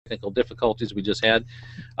technical difficulties we just had.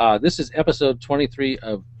 This is episode 23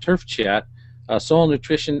 of Turf Chat, Soil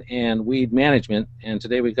Nutrition and Weed Management, and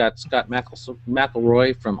today we've got Scott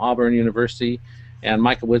McElroy from Auburn University and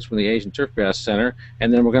Micah Woods from the Asian Turfgrass Center,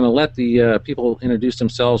 and then we're going to let the people introduce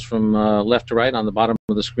themselves from left to right on the bottom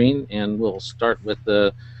of the screen, and we'll start with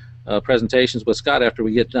the presentations with Scott after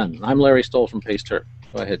we get done. I'm Larry Stowell from Pace Turf.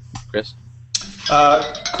 Go ahead, Chris.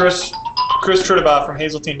 Chris Trudebaugh from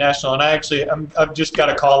Hazeltine National, and I've just got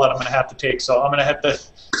a call that I'm going to have to take, so I'm going to have to.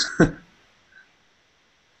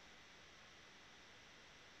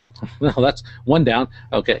 No, that's one down.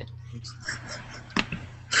 Okay.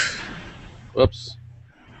 Whoops.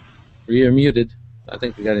 You're muted. I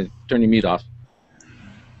think we got to turn your mute off.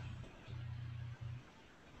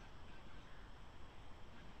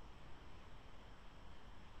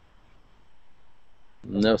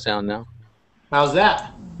 No sound now. How's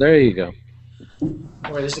that? There you go.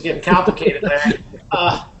 Boy, this is getting complicated there.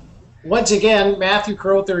 Once again, Matthew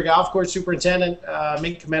Crowther, Golf Course Superintendent,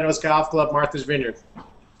 Mink Meadows Golf Club, Martha's Vineyard.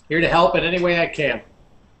 Here to help in any way I can.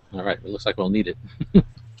 All right. It looks like we'll need it.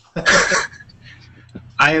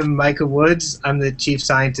 I am Micah Woods. I'm the Chief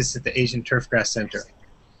Scientist at the Asian Turfgrass Center.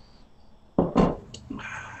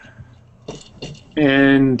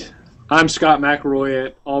 And I'm Scott McElroy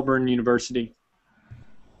at Auburn University.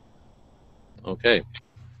 Okay.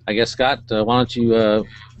 I guess, Scott, why don't you,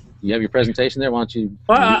 you have your presentation there, why don't you...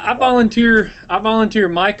 Well, I volunteer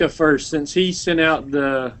Micah first, since he sent out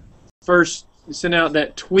that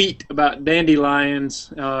tweet about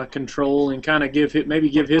dandelions control, and kind of maybe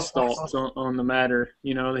give his thoughts on the matter.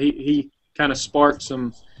 You know, he kind of sparked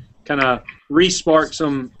some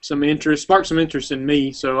interest in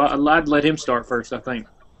me. So I'd let him start first, I think.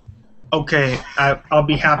 Okay, I'll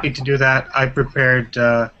be happy to do that. I prepared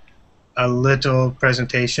a little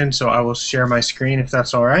presentation, so I will share my screen if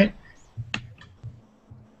that's all right.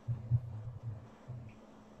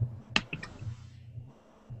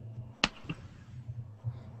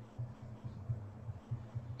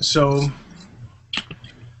 So,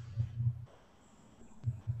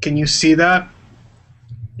 can you see that?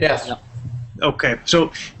 Yes. Okay.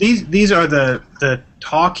 So these are the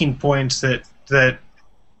talking points that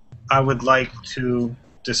I would like to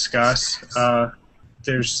discuss.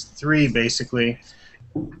 There's three basically,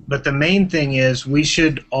 but the main thing is we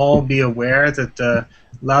should all be aware that the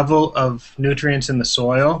level of nutrients in the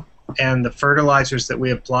soil and the fertilizers that we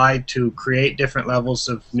apply to create different levels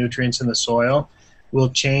of nutrients in the soil will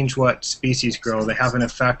change what species grow. They have an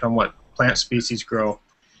effect on what plant species grow.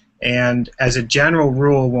 And as a general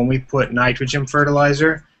rule, when we put nitrogen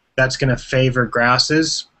fertilizer, that's going to favor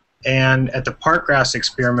grasses. And at the park grass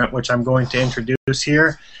experiment, which I'm going to introduce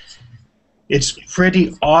here, it's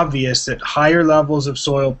pretty obvious that higher levels of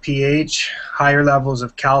soil pH, higher levels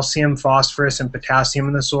of calcium, phosphorus, and potassium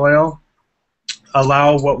in the soil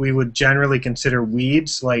allow what we would generally consider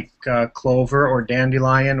weeds like clover or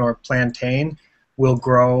dandelion or plantain will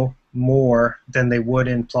grow more than they would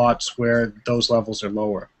in plots where those levels are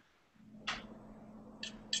lower.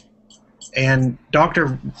 And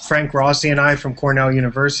Dr. Frank Rossi and I from Cornell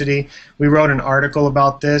University, we wrote an article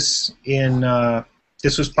about this in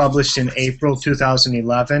this was published in April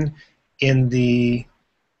 2011 in the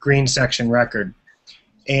Green Section Record.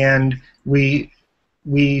 And we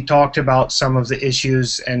talked about some of the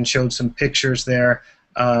issues and showed some pictures there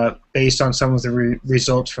based on some of the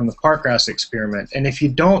results from the parkgrass experiment. And if you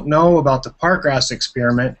don't know about the parkgrass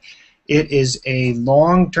experiment, it is a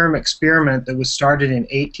long-term experiment that was started in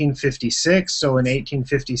 1856. So in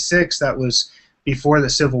 1856, that was before the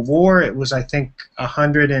Civil War. It was, I think,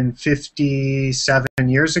 157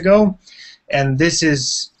 years ago. And this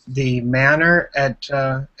is the manor at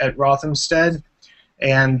Rothamsted.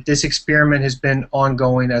 And this experiment has been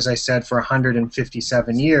ongoing, as I said, for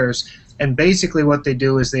 157 years. And basically what they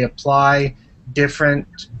do is they apply different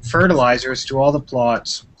fertilizers to all the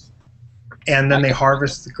plots, and then they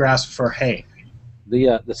harvest the grass for hay.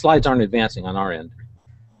 The slides aren't advancing on our end.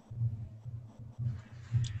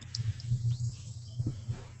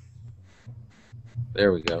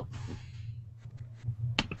 There we go.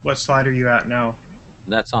 What slide are you at now?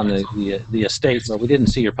 That's on the estate, but we didn't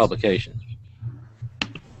see your publication.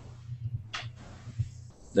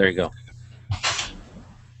 There you go.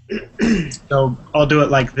 So I'll do it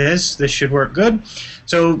like this. This should work good.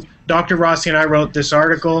 So Dr. Rossi and I wrote this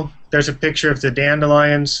article. There's a picture of the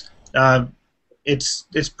dandelions.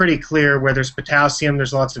 It's pretty clear where there's potassium,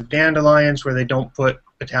 there's lots of dandelions. Where they don't put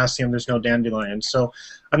potassium, there's no dandelions. So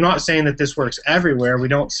I'm not saying that this works everywhere. We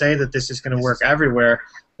don't say that this is going to work everywhere,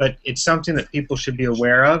 but it's something that people should be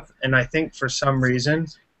aware of. And I think for some reason,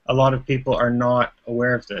 a lot of people are not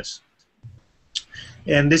aware of this.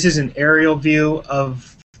 And this is an aerial view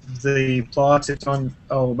of the plots. It's on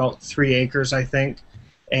about 3 acres, I think,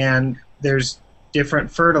 and there's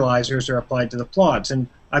different fertilizers are applied to the plots. And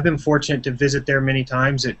I've been fortunate to visit there many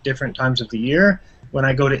times at different times of the year. When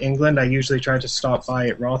I go to England, I usually try to stop by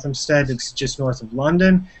at Rothamsted. It's just north of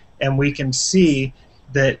London, and we can see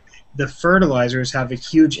that the fertilizers have a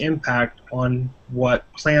huge impact on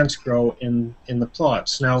what plants grow in the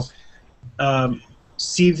plots. Now,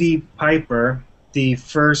 C.V. Piper, the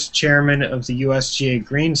first chairman of the USGA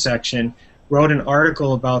Green section, wrote an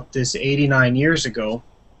article about this 89 years ago,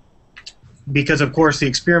 because of course the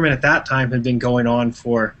experiment at that time had been going on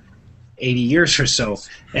for 80 years or so.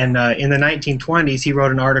 And in the 1920s, he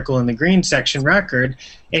wrote an article in the Green section record,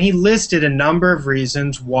 and he listed a number of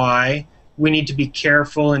reasons why we need to be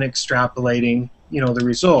careful in extrapolating, the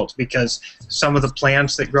results, because some of the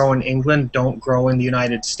plants that grow in England don't grow in the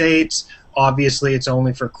United States. Obviously, it's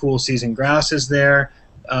only for cool season grasses there.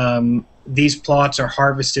 These plots are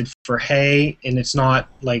harvested for hay, and it's not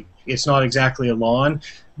exactly a lawn.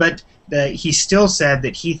 But he still said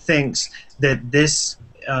that he thinks that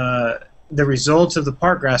the results of the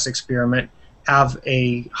parkgrass experiment have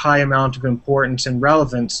a high amount of importance and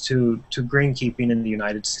relevance to greenkeeping in the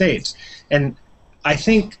United States. And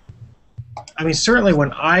certainly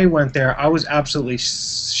when I went there, I was absolutely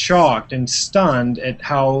shocked and stunned at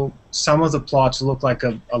how some of the plots look like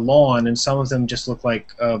a lawn and some of them just look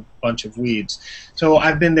like a bunch of weeds. So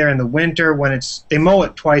I've been there in the winter when they mow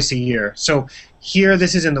it twice a year. So here,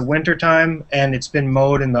 this is in the winter time, and it's been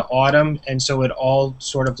mowed in the autumn, and so it all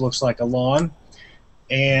sort of looks like a lawn.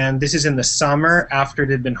 And this is in the summer after it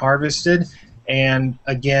had been harvested, and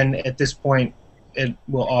again, at this point, it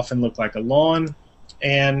will often look like a lawn.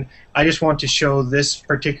 And I just want to show this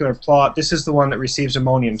particular plot. This is the one that receives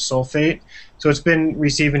ammonium sulfate. So it's been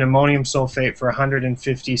receiving ammonium sulfate for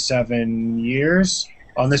 157 years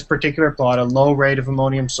on this particular plot, a low rate of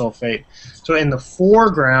ammonium sulfate. So in the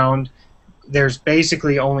foreground, there's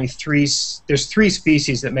basically only three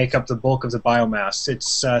species that make up the bulk of the biomass.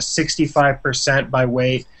 It's 65% by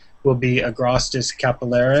weight will be Agrostis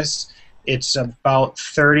capillaris. It's about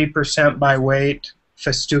 30% by weight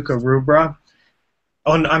Festuca rubra.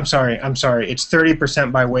 Oh, no, I'm sorry. It's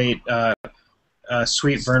 30% by weight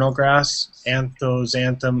sweet vernal grass,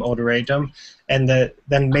 Anthoxanthum odoratum, and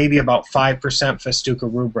then maybe about 5%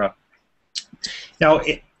 Festuca rubra. Now,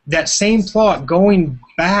 that same plot going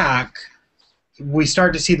back, we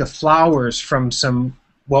start to see the flowers from some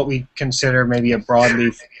what we consider maybe a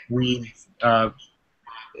broadleaf weed,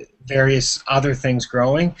 various other things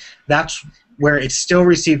growing. That's where it still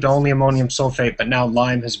received only ammonium sulfate, but now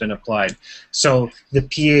lime has been applied. So the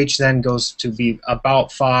pH then goes to be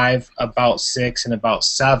about 5, about 6, and about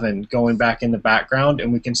 7 going back in the background,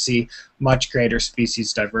 and we can see much greater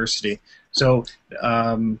species diversity. So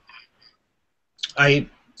I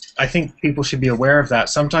think people should be aware of that.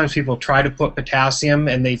 Sometimes people try to put potassium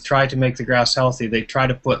and they try to make the grass healthy. They try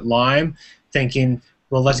to put lime thinking,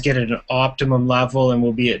 well, let's get it at an optimum level and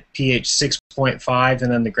we'll be at pH 6.5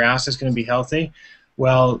 and then the grass is going to be healthy.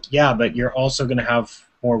 Well, yeah, but you're also going to have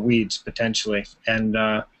more weeds potentially. And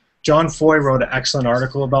John Foy wrote an excellent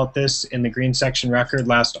article about this in the Green Section Record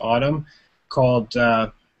last autumn called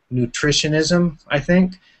Nutritionism, I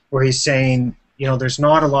think, where he's saying, there's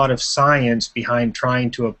not a lot of science behind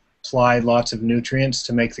trying to apply lots of nutrients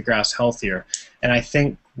to make the grass healthier. And I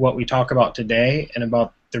think what we talk about today and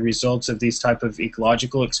about the results of these type of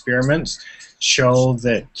ecological experiments show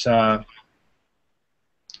that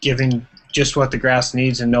giving just what the grass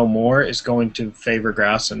needs and no more is going to favor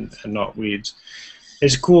grass and not weeds.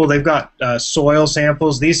 It's cool. They've got soil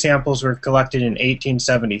samples. These samples were collected in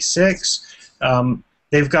 1876.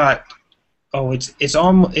 They've got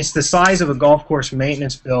it's the size of a golf course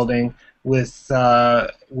maintenance building with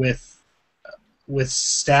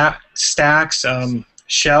stacks,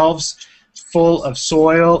 shelves full of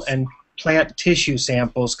soil and plant tissue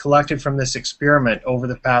samples collected from this experiment over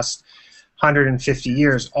the past 150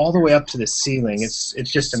 years, all the way up to the ceiling. It's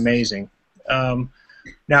just amazing.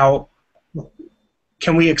 Now,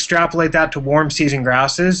 can we extrapolate that to warm season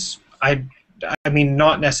grasses? I mean,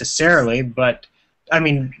 not necessarily, but I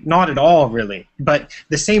mean, not at all, really. But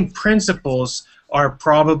the same principles are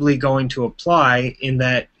probably going to apply in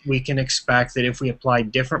that we can expect that if we apply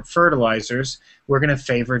different fertilizers, we're going to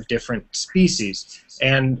favor different species.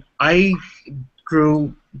 And I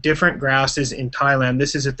grew different grasses in Thailand.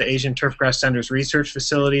 This is at the Asian Turfgrass Center's research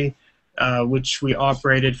facility, which we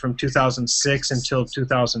operated from 2006 until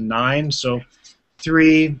 2009. So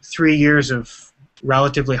three years of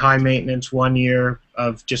relatively high maintenance, 1 year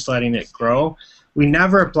of just letting it grow. we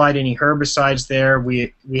never applied any herbicides there.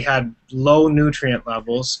 We had low nutrient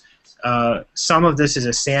levels. Some of this is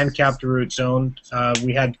a sand-capped root zone.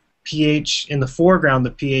 We had pH in the foreground.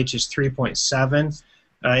 The pH is 3.7.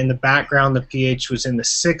 In the background, the pH was in the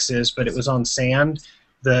 6s, but it was on sand.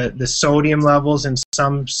 The sodium levels in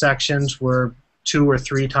some sections were 2 or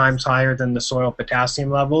 3 times higher than the soil potassium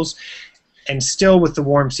levels. And still, with the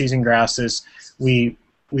warm season grasses, we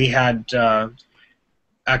had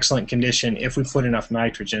excellent condition if we put enough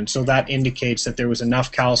nitrogen. So that indicates that there was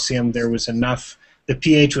enough calcium, there was enough, the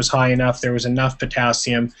pH was high enough, there was enough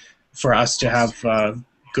potassium for us to have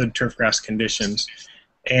good turfgrass conditions.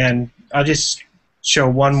 And I'll just show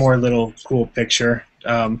one more little cool picture.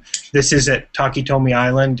 This is at Takitomi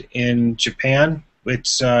Island in Japan.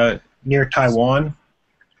 It's near Taiwan.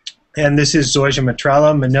 And this is Zoysia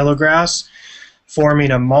matrella, manila grass,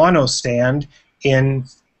 forming a monostand in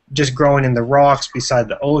just growing in the rocks beside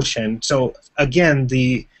the ocean. So again,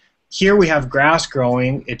 here we have grass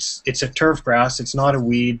growing. It's a turf grass. It's not a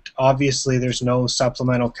weed. Obviously, there's no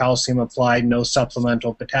supplemental calcium applied, no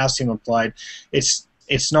supplemental potassium applied. It's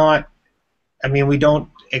not. I mean, we don't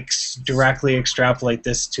directly extrapolate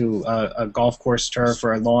this to a golf course turf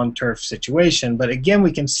or a lawn turf situation. But again,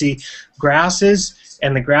 we can see grasses,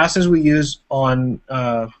 and the grasses we use on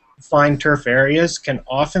fine turf areas can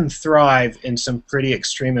often thrive in some pretty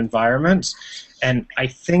extreme environments. And I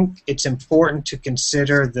think it's important to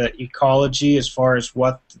consider the ecology as far as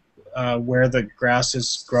where the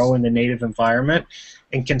grasses grow in the native environment,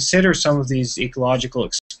 and consider some of these ecological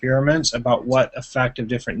experiments about what effect of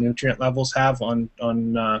different nutrient levels have on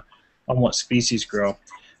what species grow.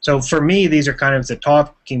 So for me, these are kind of the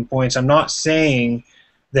talking points. I'm not saying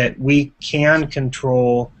that we can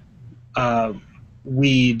control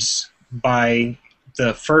weeds by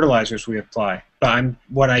the fertilizers we apply, but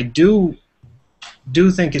what I do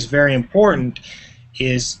think is very important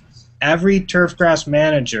is every turfgrass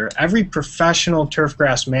manager, every professional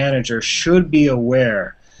turfgrass manager should be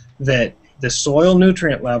aware that the soil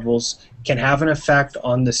nutrient levels can have an effect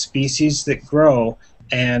on the species that grow,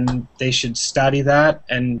 and they should study that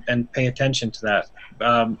and pay attention to that.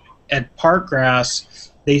 At Parkgrass,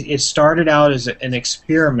 it started out as an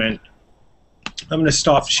experiment. I'm going to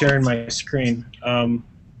stop sharing my screen.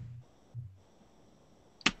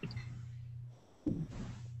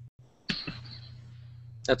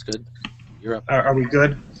 That's good. You're up. Are we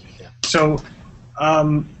good? Yeah. So,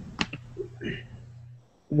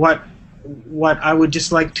 what I would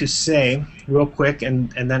just like to say real quick,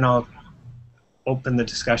 and then I'll open the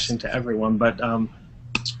discussion to everyone. But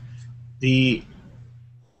the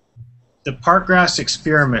Parkgrass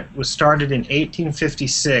experiment was started in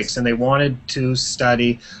 1856, and they wanted to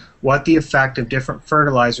study what the effect of different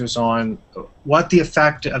fertilizers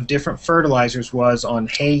was on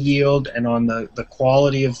hay yield and on the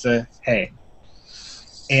quality of the hay.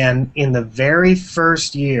 And in the very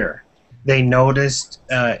first year, they noticed,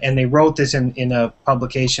 and they wrote this in a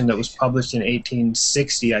publication that was published in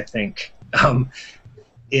 1860, I think.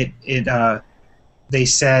 They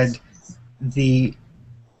said the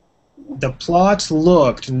plots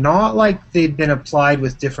looked not like they'd been applied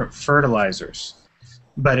with different fertilizers,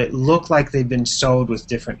 but it looked like they'd been sowed with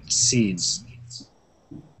different seeds.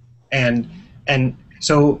 And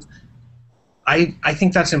so I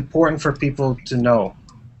think that's important for people to know.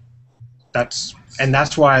 That's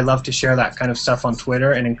why I love to share that kind of stuff on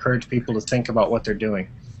Twitter and encourage people to think about what they're doing.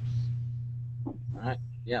 All right.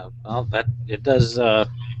 Yeah. Well, it does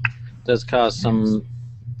cause some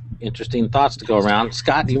interesting thoughts to go around.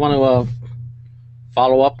 Scott, do you want to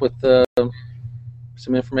follow up with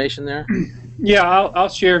some information there? Yeah, I'll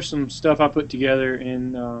share some stuff I put together,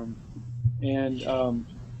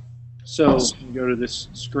 so go to this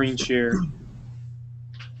screen share.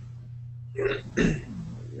 There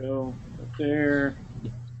we go. Up there.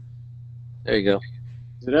 There you go.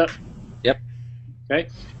 Is it up? Yep. Okay.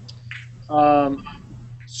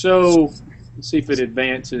 So let's see if it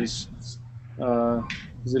advances.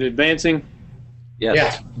 Is it advancing?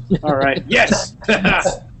 Yes. Yeah. All right. Yes.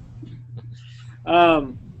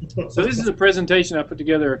 So this is a presentation I put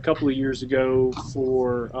together a couple of years ago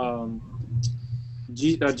for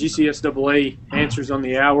GCSAA Answers on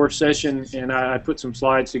the Hour session, and I put some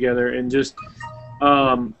slides together, and just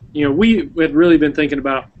we had really been thinking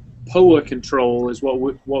about POA control is what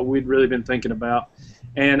we'd really been thinking about.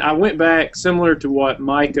 And I went back, similar to what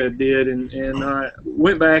Micah did, and I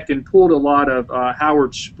went back and pulled a lot of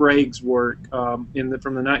Howard Sprague's work from the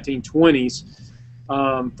 1920s,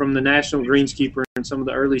 from the National Greenskeeper and some of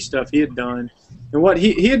the early stuff he had done. And what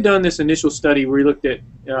he had done this initial study where he looked at,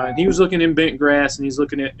 he was looking in bent grass and he's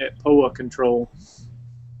looking at POA control.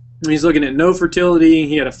 He's looking at no fertility.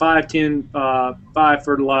 He had a 5-10-5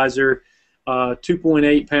 fertilizer,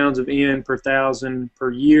 2.8 pounds of N per 1,000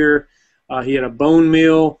 per year. He had a bone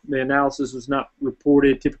meal. The analysis was not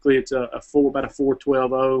reported. Typically, it's about a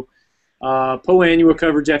 4.12.0. POA annual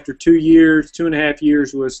coverage after 2 years, 2.5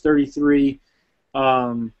 years was 33,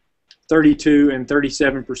 32, and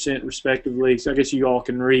 37% respectively. So I guess you all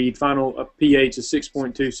can read. Final pH is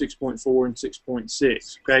 6.2, 6.4, and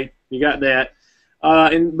 6.6. Okay, you got that.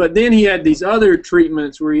 But then he had these other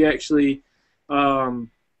treatments where he actually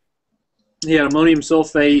he had ammonium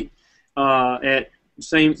sulfate at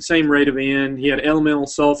same rate of N. He had elemental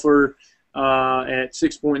sulfur at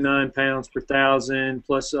 6.9 pounds per 1,000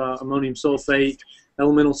 plus ammonium sulfate,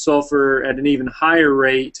 elemental sulfur at an even higher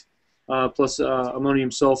rate plus ammonium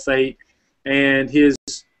sulfate, and his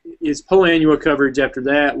POA annual coverage after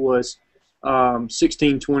that was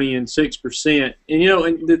 16, 20, and 6%. And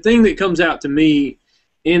and the thing that comes out to me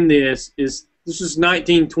in this is this was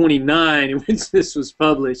 1929 in which this was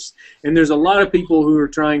published, and there's a lot of people who are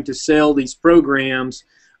trying to sell these programs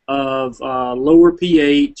of lower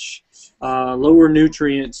pH, lower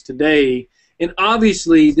nutrients today. And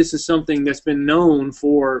obviously, this is something that's been known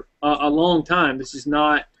for a long time. This is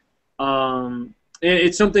not,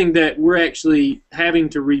 it's something that we're actually having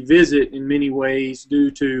to revisit in many ways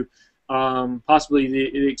due to possibly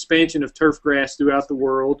the expansion of turfgrass throughout the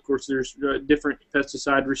world. Of course, there's different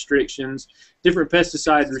pesticide restrictions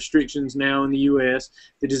now in the U.S.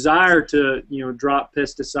 The desire to drop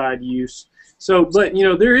pesticide use. So, but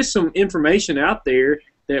there is some information out there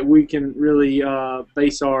that we can really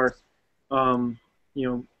base our going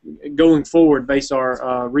forward, base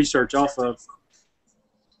our research off of.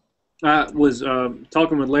 I was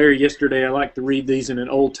talking with Larry yesterday. I like to read these in an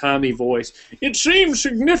old-timey voice. It seems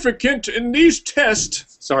significant in these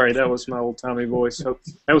tests. Sorry, that was my old-timey voice. So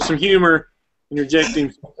that was some humor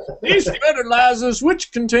interjecting. These fertilizers,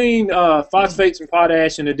 which contain phosphates and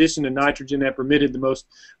potash in addition to nitrogen, have permitted the most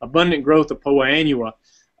abundant growth of POA annua.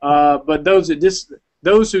 But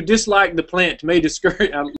those who dislike the plant may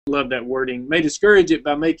discourage. I love that wording. May discourage it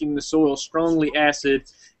by making the soil strongly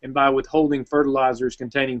acid and by withholding fertilizers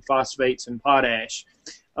containing phosphates and potash.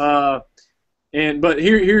 But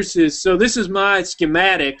here's his. So this is my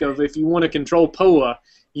schematic of if you want to control POA,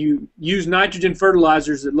 you use nitrogen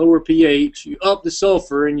fertilizers at lower pH, you up the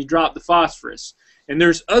sulfur, and you drop the phosphorus. And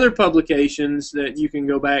there's other publications that you can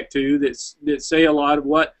go back to that say a lot of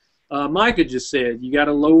what Micah just said. You got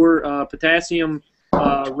to lower potassium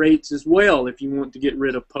rates as well if you want to get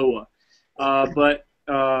rid of POA. But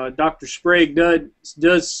Dr. Sprague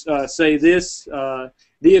does say this,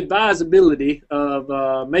 the advisability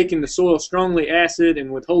of making the soil strongly acid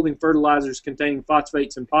and withholding fertilizers containing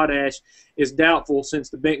phosphates and potash is doubtful since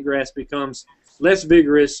the bentgrass becomes less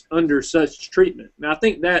vigorous under such treatment. Now, I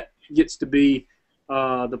think that gets to be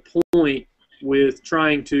the point with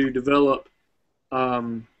trying to develop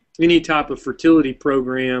any type of fertility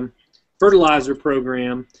program, fertilizer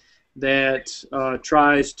program that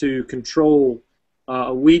tries to control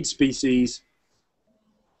a weed species,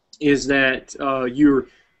 is that you're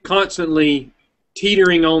constantly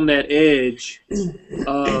teetering on that edge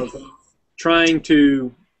of trying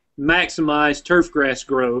to maximize turfgrass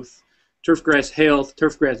growth, turfgrass health,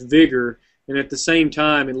 turfgrass vigor, and at the same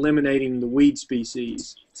time eliminating the weed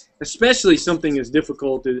species, especially something as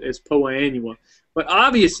difficult as POA annua. But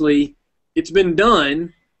obviously, it's been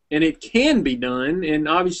done, and it can be done, and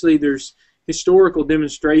obviously there's historical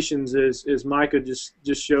demonstrations as Micah just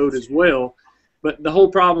showed as well. But the whole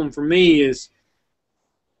problem for me is,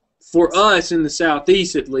 for us in the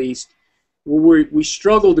southeast at least, we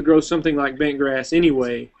struggle to grow something like bentgrass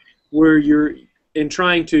anyway, where you're in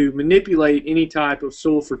trying to manipulate any type of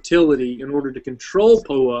soil fertility in order to control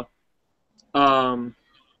POA,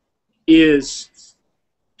 is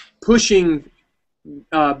pushing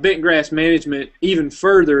bentgrass management even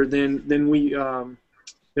further than we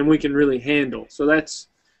can really handle. So that's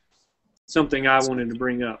something I wanted to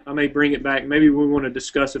bring up. I may bring it back. Maybe we want to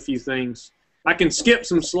discuss a few things. I can skip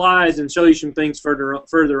some slides and show you some things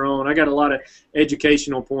further on. I got a lot of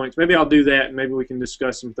educational points. Maybe I'll do that, and maybe we can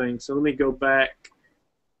discuss some things. So let me go back.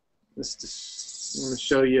 I want to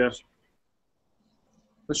show you.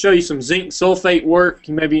 I'll show you some zinc sulfate work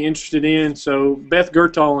you may be interested in. So Beth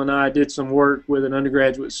Gertall and I did some work with an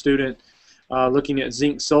undergraduate student looking at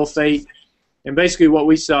zinc sulfate. And basically what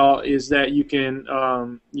we saw is that you can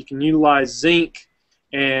utilize zinc,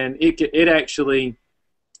 and it actually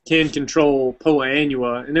can control POA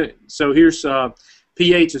annua. And so here's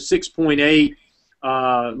pH of 6.8,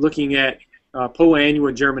 looking at POA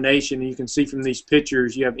annual germination, and you can see from these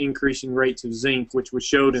pictures you have increasing rates of zinc, which was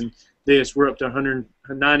showed in this. We're up to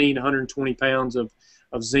 190 to 120 pounds of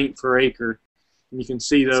zinc per acre, and you can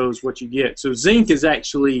see those, what you get. So zinc is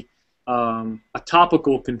actually a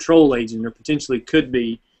topical control agent, or potentially could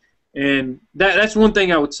be. And that's one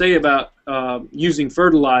thing I would say about using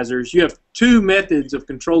fertilizers. You have two methods of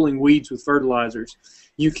controlling weeds with fertilizers.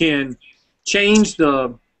 You can change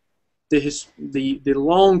the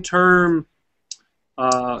long-term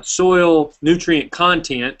soil nutrient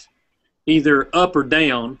content either up or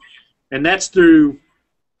down, and that's through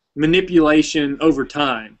manipulation over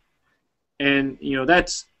time. And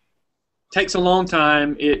that's takes a long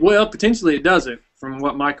time. Well, potentially it doesn't, from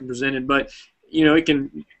what Micah presented, but it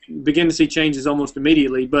can begin to see changes almost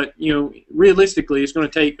immediately. But realistically, it's going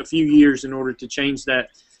to take a few years in order to change that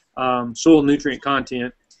soil nutrient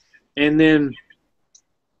content.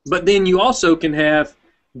 But then you also can have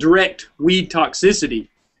direct weed toxicity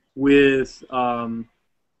with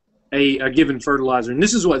a given fertilizer. And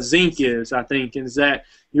this is what zinc is, I think, is that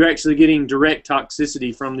you're actually getting direct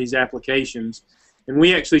toxicity from these applications. And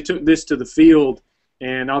we actually took this to the field,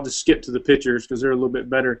 and I'll just skip to the pictures because they're a little bit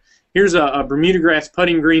better. Here's a Bermuda grass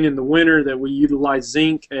putting green in the winter that we utilize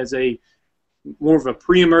zinc as more of a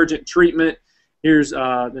pre-emergent treatment. Here's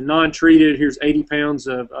the non-treated. Here's 80 pounds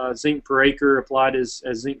of zinc per acre applied as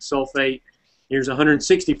zinc sulfate. Here's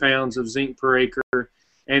 160 pounds of zinc per acre.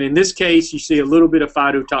 And in this case, you see a little bit of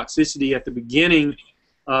phytotoxicity at the beginning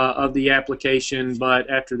of the application, but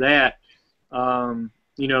after that,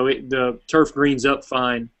 the turf greens up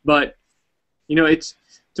fine. But to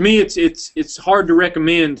me, it's hard to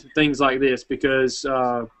recommend things like this because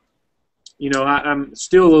I'm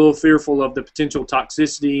still a little fearful of the potential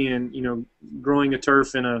toxicity and growing a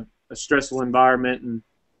turf in a stressful environment, and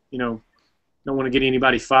don't want to get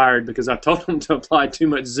anybody fired because I told them to apply too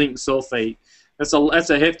much zinc sulfate. That's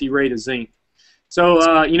a hefty rate of zinc.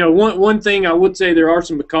 So one thing I would say, there are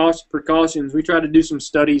some precautions. We tried to do some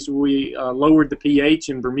studies. We lowered the pH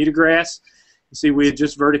in Bermuda grass. You see, we had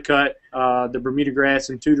just verticut the Bermuda grass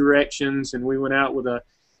in two directions, and we went out with a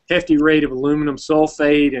hefty rate of aluminum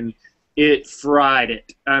sulfate, and it fried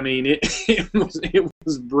it. I mean, it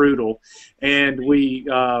was brutal, and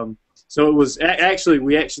so it was actually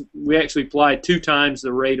we actually applied 2 times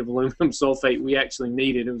the rate of aluminum sulfate we actually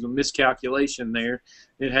needed. It was a miscalculation there.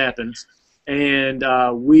 It happens, and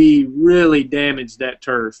we really damaged that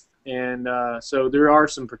turf. And so there are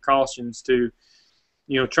some precautions to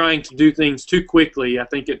trying to do things too quickly. I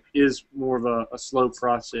think it is more of a slow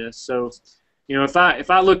process. So. If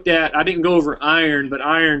I looked at, I didn't go over iron, but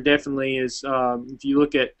iron definitely is, if you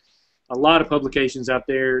look at a lot of publications out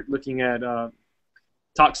there looking at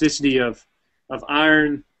toxicity of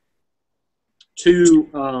iron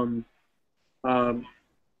to POA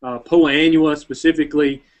annua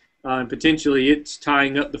specifically, and potentially it's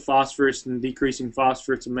tying up the phosphorus and decreasing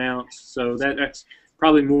phosphorus amounts. So that's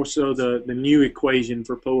probably more so the new equation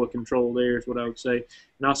for POA control there is what I would say.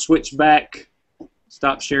 And I'll switch back,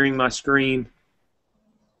 stop sharing my screen.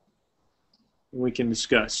 We can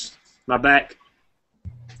discuss. Am I back?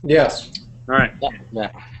 Yes. All right. Yeah.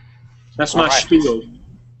 That's my spiel.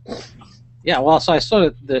 Yeah. Well, so I saw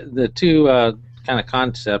the two kind of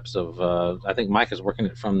concepts of. I think Mike is working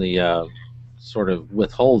it from the sort of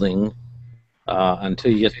withholding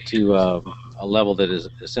until you get to a level that is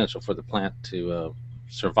essential for the plant to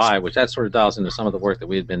survive, which that sort of dials into some of the work that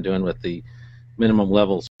we had been doing with the minimum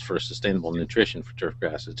levels for sustainable nutrition for turf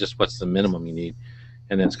grasses. Just what's the minimum you need.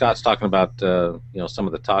 And then Scott's talking about some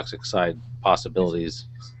of the toxic side possibilities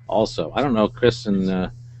also. I don't know, Chris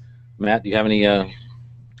and Matt, do you have any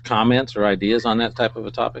comments or ideas on that type of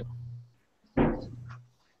a topic?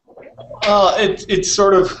 It's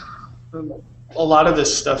sort of, a lot of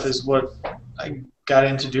this stuff is what I got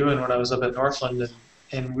into doing when I was up at Northland,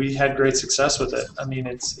 and we had great success with it. I mean,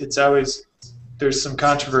 it's always, there's some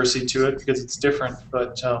controversy to it because it's different,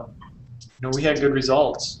 but we had good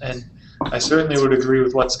results. And I certainly would agree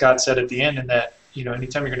with what Scott said at the end, in that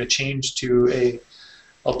anytime you're going to change to a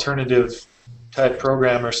alternative type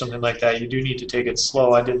program or something like that, you do need to take it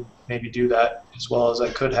slow. I didn't maybe do that as well as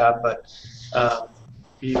I could have, but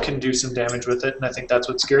you can do some damage with it, and I think that's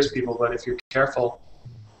what scares people. But if you're careful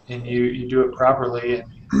and you do it properly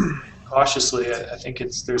and cautiously, I think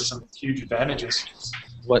there's some huge advantages.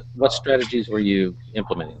 What strategies were you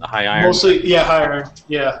implementing? The high iron? Mostly, yeah, high iron,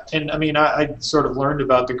 yeah. And I mean, I sort of learned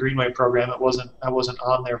about the Greenway program. I wasn't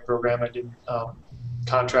on their program. I didn't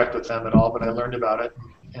contract with them at all, but I learned about it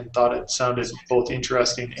and thought it sounded both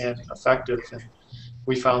interesting and effective, and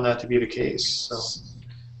we found that to be the case. So,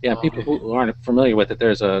 yeah, people who aren't familiar with it,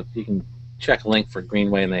 you can check a link for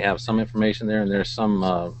Greenway, and they have some information there, and there's some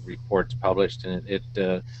reports published, and it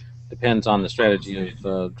depends on the strategy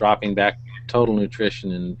of dropping back total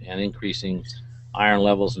nutrition and increasing iron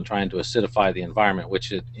levels and trying to acidify the environment,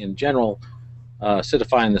 which in general,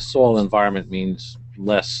 acidifying the soil environment means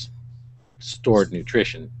less stored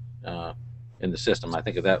nutrition in the system. I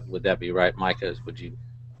think of that. Would that be right, Micah? Would you?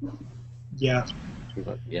 Yeah.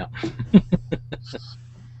 Yeah.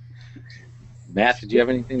 Matt, did you have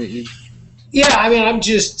anything that you? Yeah, I mean,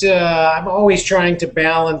 I'm always trying to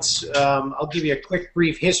balance. I'll give you a quick,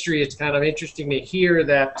 brief history. It's kind of interesting to hear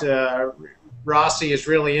that Rossi is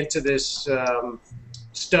really into this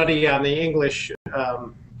study on the English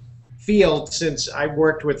field, since I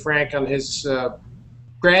worked with Frank on his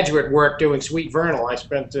graduate work doing sweet vernal. I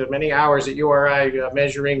spent many hours at URI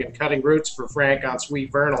measuring and cutting roots for Frank on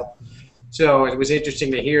sweet vernal. So it was interesting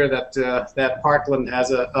to hear that that Parkland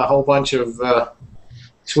has a whole bunch of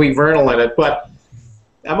sweet vernal in it. But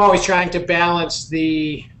I'm always trying to balance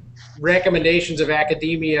the recommendations of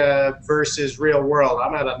academia versus real world.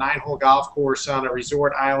 I'm at a 9-hole golf course on a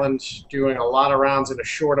resort island doing a lot of rounds in a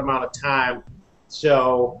short amount of time.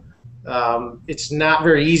 So it's not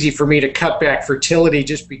very easy for me to cut back fertility,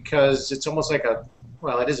 just because it's almost like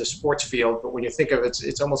well, it is a sports field, but when you think of it,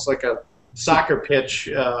 it's almost like a soccer pitch.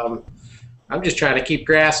 I'm just trying to keep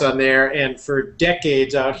grass on there, and for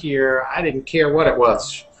decades out here, I didn't care what it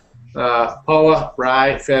was. POA,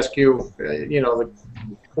 rye, fescue, the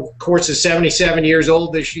course is 77 years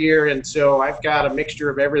old this year, and so I've got a mixture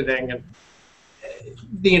of everything. And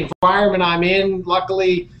the environment I'm in,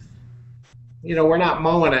 luckily, we're not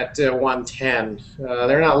mowing at 110.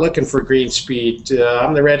 They're not looking for green speed.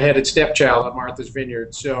 I'm the redheaded stepchild at Martha's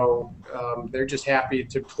Vineyard, so they're just happy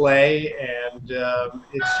to play, and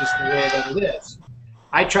it's just the way that it is.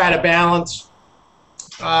 I try to balance,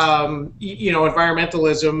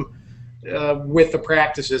 environmentalism with the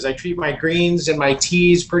practices. I treat my greens and my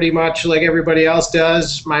tees pretty much like everybody else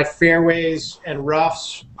does. My fairways and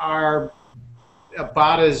roughs are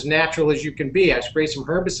about as natural as you can be. I spray some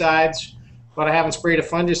herbicides, but I haven't sprayed a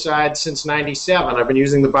fungicide since '97. I've been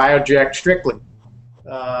using the BioJect strictly.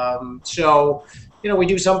 So, we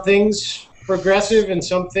do some things progressive and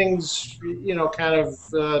some things, kind of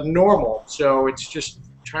normal. So it's just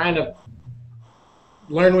trying to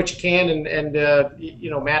learn what you can and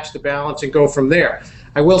match the balance and go from there.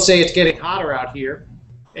 I will say it's getting hotter out here,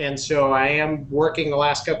 and so I am working the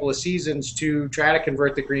last couple of seasons to try to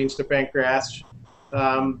convert the greens to bent grass.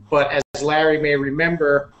 But as Larry may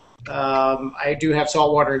remember, I do have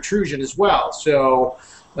saltwater intrusion as well. So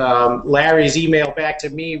Larry's email back to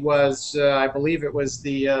me was, I believe it was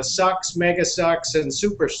the sucks, mega sucks, and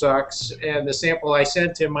super sucks. And the sample I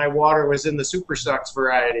sent him, my water was in the super sucks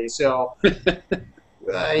variety. So,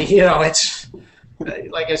 it's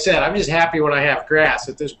like I said, I'm just happy when I have grass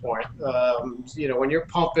at this point. When you're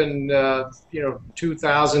pumping,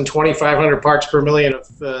 2,000, 2,500 parts per million of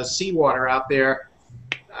seawater out there,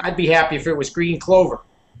 I'd be happy if it was green clover.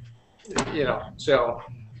 So.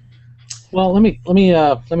 Well, let me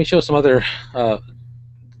show some other. Let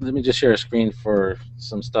me just share a screen for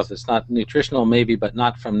some stuff that's not nutritional, maybe, but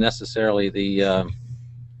not from necessarily the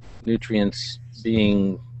nutrients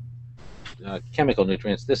being chemical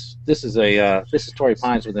nutrients. This is Torrey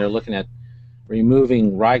Pines when they're looking at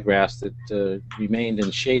removing ryegrass that remained in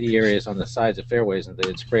shady areas on the sides of fairways, and they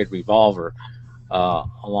had sprayed Revolver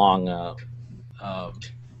along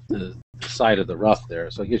the side of the rough there.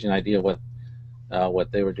 So it gives you an idea what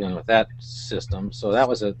they were doing with that system. So that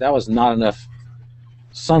was not enough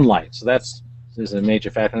sunlight. So is a major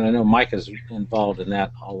factor, and I know Mike is involved in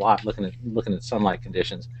that a lot, looking at sunlight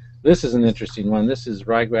conditions. This is an interesting one. This is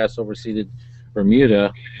ryegrass overseeded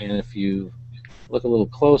Bermuda, and if you look a little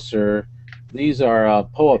closer, these are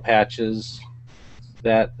POA patches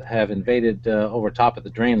that have invaded over top of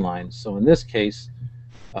the drain lines. So in this case,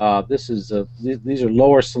 these are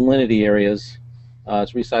lower salinity areas.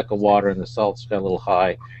 It's recycled water, and the salt's got a little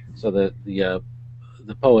high, so that the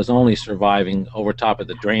POA is only surviving over top of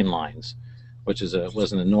the drain lines, which was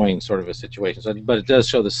an annoying sort of a situation. So, but it does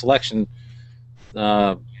show the selection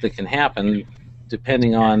that can happen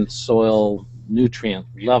depending on soil nutrient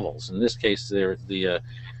levels. In this case,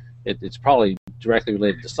 it's probably directly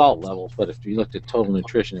related to salt levels, but if you looked at total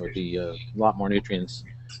nutrition, it would be a lot more nutrients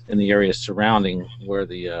in the areas surrounding where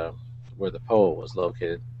the POA was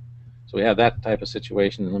located. So we have that type of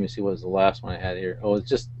situation. And let me see, what was the last one I had here? Oh, it's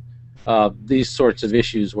just these sorts of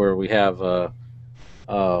issues where we have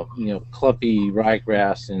clumpy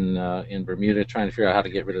ryegrass in Bermuda. Trying to figure out how to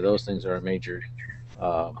get rid of those things are a major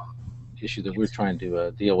issue that we're trying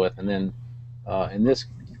to deal with. And then in this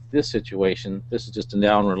this situation, this is just a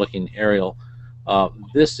downward-looking aerial.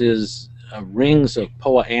 This is rings of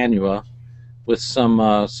Poa annua with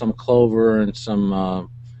some clover and some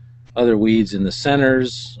other weeds in the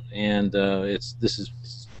centers, and this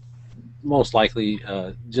is most likely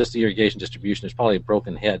just the irrigation distribution. There's probably a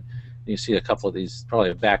broken head. You see a couple of these, probably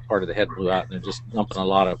a back part of the head blew out, and they're just dumping a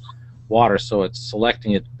lot of water, so it's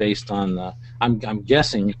selecting it based on, I'm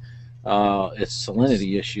guessing it's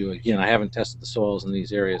salinity issue. Again, I haven't tested the soils in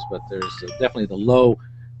these areas, but there's definitely the low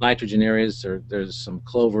nitrogen areas. There's some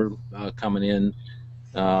clover coming in.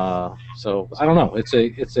 So I don't know. It's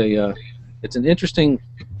an interesting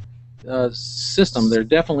system. There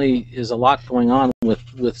definitely is a lot going on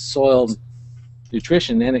with soil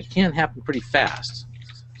nutrition, and it can happen pretty fast.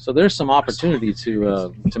 So there's some opportunity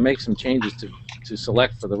to make some changes to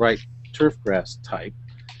select for the right turfgrass type.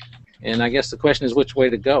 And I guess the question is which way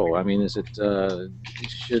to go. I mean, is it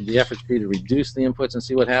should the efforts be to reduce the inputs and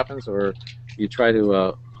see what happens, or you try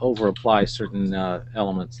to over apply certain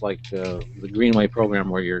elements like the Greenway program,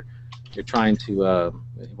 where you're trying to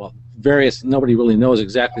nobody really knows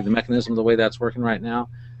exactly the mechanism of the way that's working right now,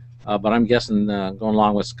 but I'm guessing going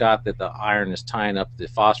along with Scott that the iron is tying up the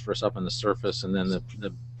phosphorus up on the surface, and then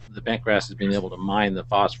the bent grass is being able to mine the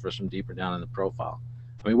phosphorus from deeper down in the profile.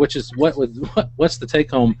 I mean, what's the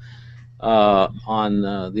take home on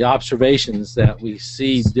the observations that we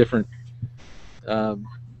see different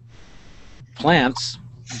plants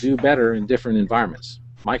do better in different environments?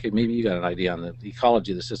 Micah, maybe you got an idea on the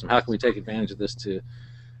ecology of the system. How can we take advantage of this to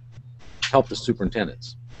help the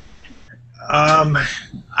superintendents?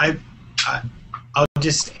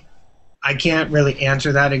 I can't really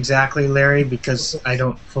answer that exactly, Larry, because I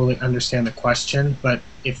don't fully understand the question. But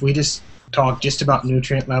if we just talk just about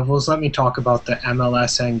nutrient levels, let me talk about the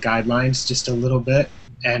MLSN guidelines just a little bit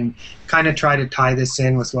and kind of try to tie this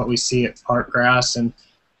in with what we see at Parkgrass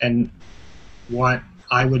and what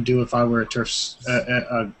I would do if I were a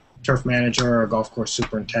turf manager or a golf course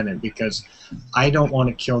superintendent, because I don't want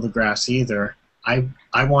to kill the grass either. I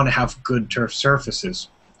want to have good turf surfaces.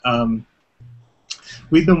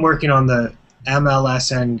 We've been working on the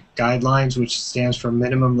MLSN guidelines, which stands for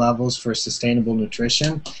Minimum Levels for Sustainable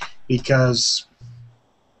Nutrition, because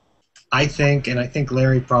I think, and I think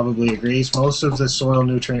Larry probably agrees, most of the soil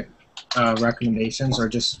nutrient recommendations are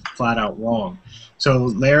just flat out wrong. So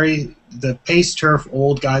Larry, the Pace Turf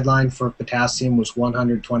old guideline for potassium was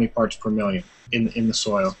 120 parts per million in the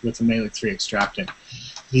soil with the Malic 3 extractant.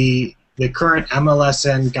 The current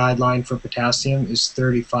MLSN guideline for potassium is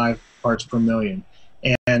 35 parts per million,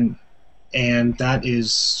 and that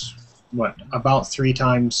is what, about 3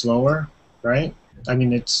 times lower, right? I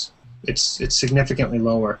mean, it's significantly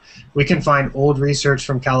lower. We can find old research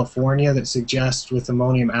from California that suggests with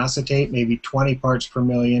ammonium acetate maybe 20 parts per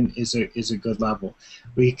million is a good level.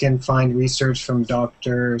 We can find research from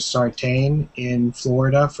Dr. Sartain in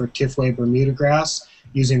Florida for Tifway Bermuda grass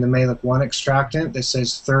using the Malic 1 extractant that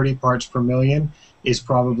says 30 parts per million is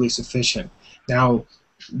probably sufficient. Now,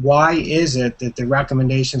 why is it that the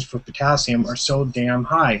recommendations for potassium are so damn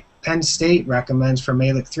high? Penn State recommends for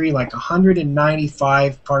Malic 3 like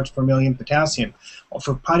 195 parts per million potassium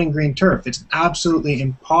for putting green turf. It's absolutely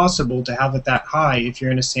impossible to have it that high if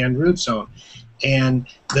you're in a sand root zone. And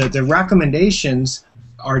the recommendations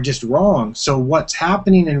are just wrong. So what's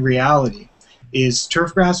happening in reality is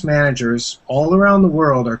turfgrass managers all around the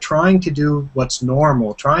world are trying to do what's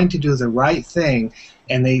normal, trying to do the right thing,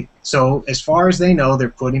 and so as far as they know, they're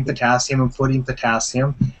putting potassium and putting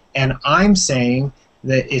potassium, and I'm saying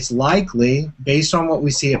that it's likely, based on what we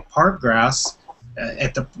see at Parkgrass,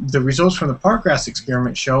 at the results from the Parkgrass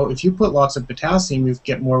experiment show, if you put lots of potassium, you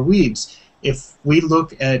get more weeds. If we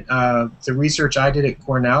look at the research I did at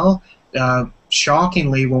Cornell,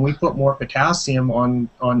 shockingly, when we put more potassium on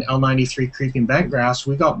L93 creeping bentgrass,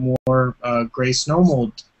 we got more gray snow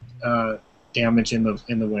mold damage in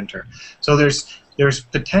the winter. So there's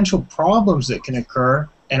potential problems that can occur,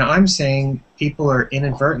 and I'm saying people are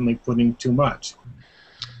inadvertently putting too much.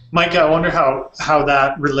 Micah, I wonder how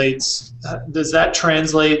that relates. Does that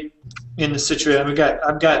translate in the situation?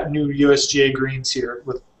 I've got new USGA greens here.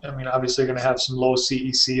 Obviously, going to have some low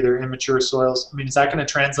CEC. They're immature soils. I mean, is that going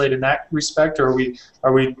to translate in that respect, or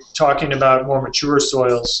are we talking about more mature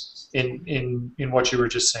soils in what you were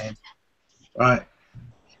just saying?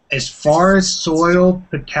 As far as soil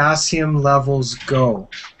potassium levels go,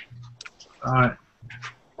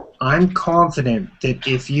 I'm confident that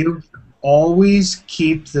if you always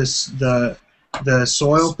keep the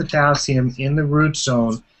soil potassium in the root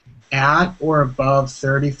zone at or above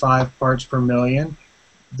 35 parts per million,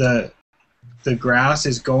 the grass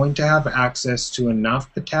is going to have access to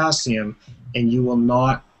enough potassium, and you will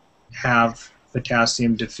not have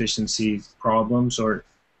potassium deficiency problems or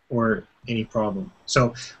any problem.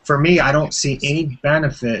 So for me, I don't see any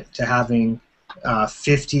benefit to having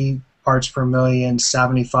 50 parts per million,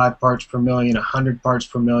 75 parts per million, 100 parts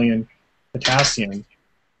per million potassium.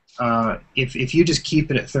 If you just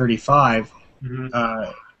keep it at 35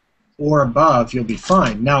 or above, you'll be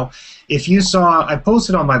fine. Now, if you saw, I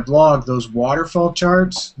posted on my blog those waterfall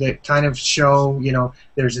charts that kind of show, you know,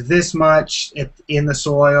 there's this much in the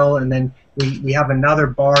soil, and then we have another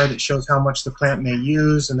bar that shows how much the plant may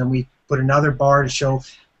use, and then we put another bar to show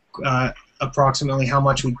approximately how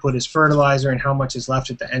much we put as fertilizer and how much is left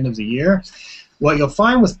at the end of the year. What you'll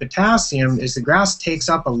find with potassium is the grass takes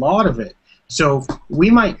up a lot of it. So we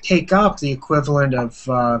might take up the equivalent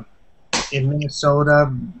of, in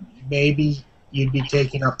Minnesota, maybe you'd be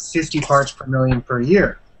taking up 50 parts per million per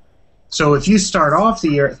year. So if you start off the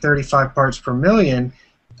year at 35 parts per million,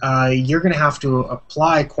 you're going to have to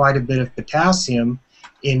apply quite a bit of potassium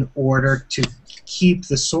in order to keep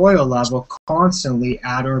the soil level constantly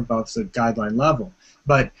at or above the guideline level.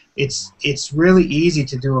 But it's really easy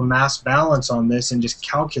to do a mass balance on this and just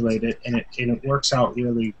calculate it, and it works out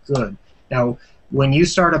really good. Now, when you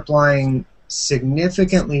start applying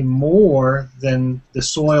significantly more than the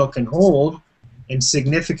soil can hold and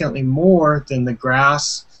significantly more than the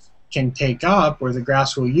grass can take up or the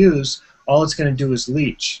grass will use, all it's going to do is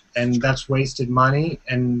leach, and that's wasted money,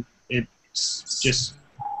 and it's just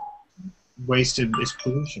wasted its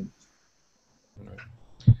pollution.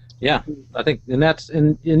 Yeah, I think,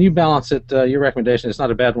 and you balance it. Your recommendation is not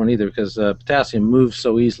a bad one either, because potassium moves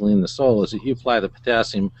so easily in the soil. Is that you apply the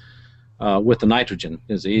potassium with the nitrogen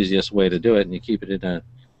is the easiest way to do it, and you keep it in a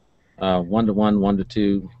 1-to-1,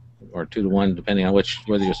 1-to-2, or 2-to-1, depending on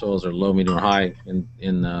whether your soils are low, medium, or high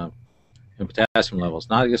in potassium levels.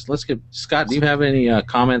 Now, I guess let's get Scott. Do you have any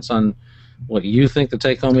comments on what you think the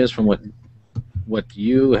take home is from what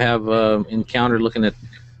you have encountered looking at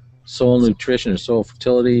soil nutrition or soil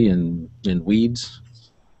fertility and weeds?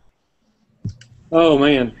 Oh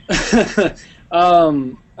man,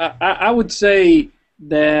 I would say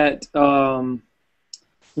that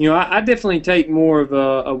I definitely take more of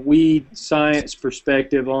a weed science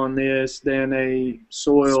perspective on this than a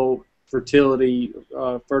soil fertility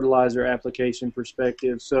fertilizer application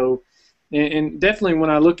perspective. So, and definitely when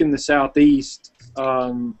I look in the southeast,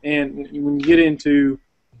 and when you get into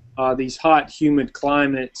these hot, humid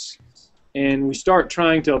climates, and we start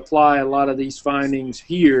trying to apply a lot of these findings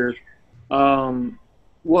here,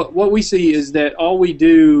 what we see is that all we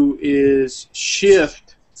do is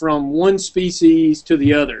shift from one species to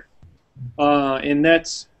the other, and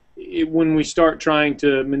that's when we start trying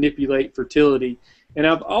to manipulate fertility. And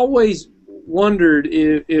I've always wondered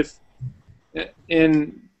if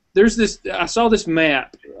and there's this, I saw this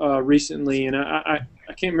map recently, and I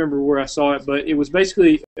can't remember where I saw it, but it was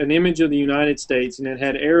basically an image of the United States, and it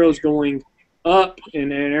had arrows going up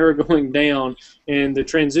and an arrow going down, and the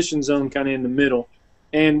transition zone kind of in the middle.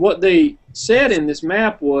 And what they said in this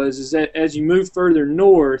map is that as you move further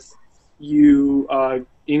north, you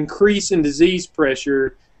increase in disease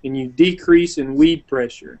pressure and you decrease in weed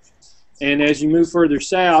pressure. And as you move further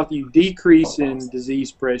south, you decrease in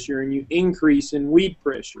disease pressure and you increase in weed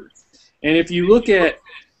pressure. And if you look at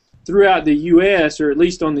throughout the U.S., or at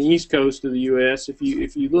least on the east coast of the U.S., if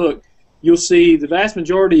you look, you'll see the vast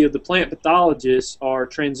majority of the plant pathologists are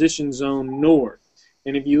transition zone north.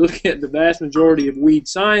 And if you look at the vast majority of weed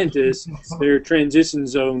scientists, they're transition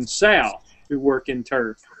zone south who work in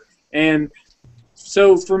turf. And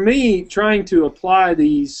so for me, trying to apply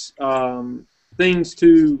these things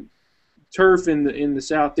to turf in the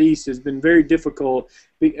southeast has been very difficult.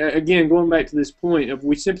 Again, going back to this point of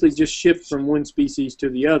we simply just shift from one species to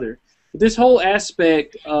the other. But this whole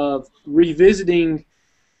aspect of revisiting,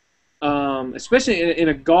 especially in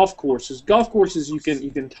a golf courses, you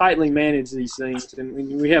can tightly manage these things,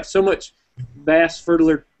 and we have so much vast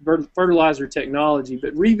fertilizer technology.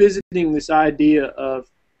 But revisiting this idea of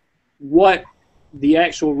what the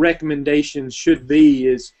actual recommendations should be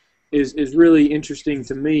is really interesting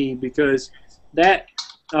to me, because that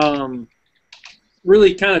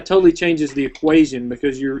really kind of totally changes the equation,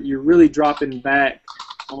 because you're really dropping back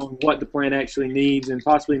on what the plant actually needs and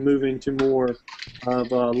possibly moving to more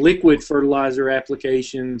of liquid fertilizer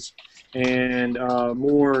applications and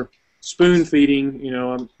more spoon feeding.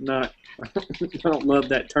 I'm not I don't love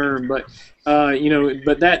that term, but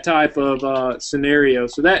but that type of scenario.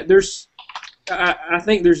 So that I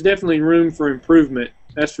think there's definitely room for improvement.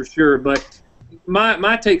 That's for sure. But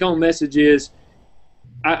my take-home message is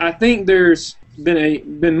I think there's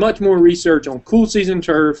been much more research on cool season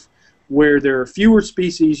turf, where there are fewer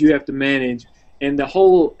species you have to manage, And the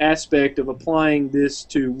whole aspect of applying this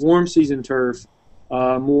to warm season turf,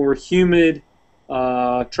 more humid,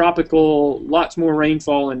 tropical, lots more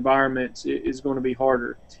rainfall environments is going to be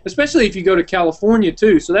harder, especially if you go to California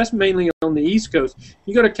too. So that's mainly on the East Coast.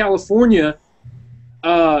 You go to California,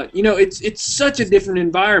 it's such a different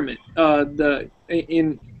environment.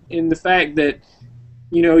 In the fact that,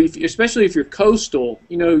 especially if you're coastal,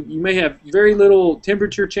 you may have very little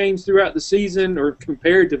temperature change throughout the season, or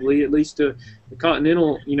comparatively, at least to the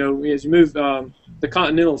continental. As you move, the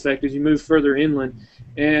continental effect as you move further inland,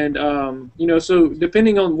 and so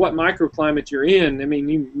depending on what microclimate you're in, I mean,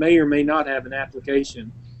 you may or may not have an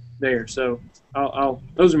application there. So,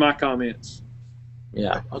 those are my comments.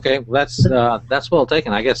 Yeah. Okay. Well, that's well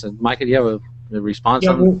taken, I guess. Micah, do you have a response?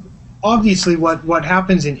 Yeah. Well, obviously, what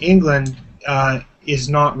happens in England is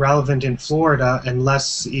not relevant in Florida, and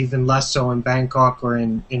even less so in Bangkok or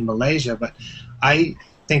in Malaysia. But I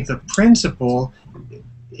think the principle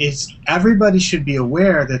is everybody should be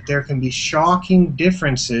aware that there can be shocking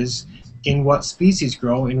differences in what species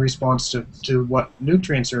grow in response to what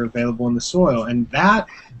nutrients are available in the soil. And that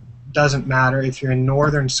doesn't matter if you're in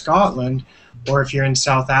northern Scotland or if you're in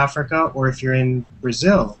South Africa or if you're in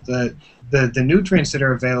Brazil. The nutrients that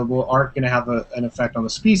are available aren't going to have an effect on the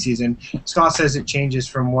species. And Scott says it changes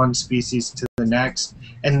from one species to the next.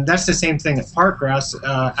 And that's the same thing at parkgrass.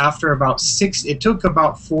 After it took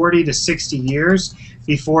about 40 to 60 years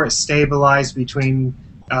before it stabilized between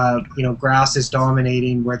grasses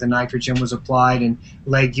dominating where the nitrogen was applied and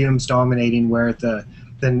legumes dominating where the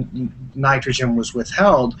nitrogen was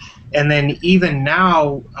withheld. And then even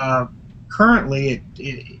now, currently,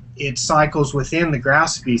 it cycles within the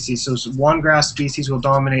grass species. So one grass species will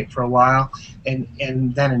dominate for a while, and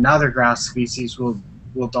then another grass species will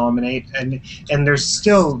dominate. And there's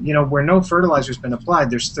still, where no fertilizer's been applied,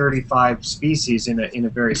 there's 35 species in a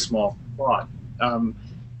very small plot.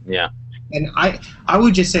 Yeah. And I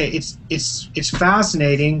would just say it's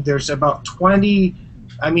fascinating. There's about 20.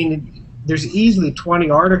 There's easily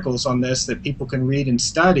 20 articles on this that people can read and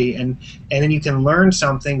study, and then you can learn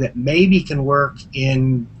something that maybe can work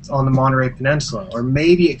on the Monterey Peninsula, or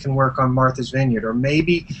maybe it can work on Martha's Vineyard, or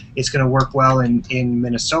maybe it's going to work well in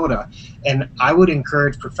Minnesota. And I would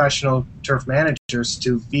encourage professional turf managers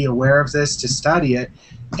to be aware of this, to study it,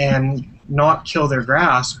 and not kill their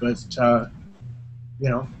grass, but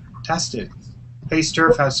test it. Pace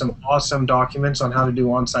Turf has some awesome documents on how to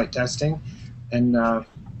do on-site testing, and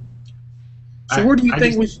so where do you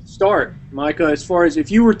think we should start, Micah, as far as if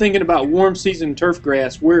you were thinking about warm season turf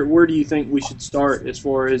grass, where do you think we should start as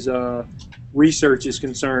far as research is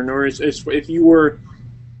concerned? Or if you were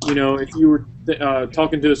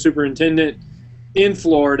talking to a superintendent in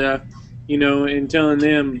Florida, and telling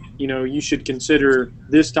them, you should consider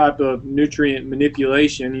this type of nutrient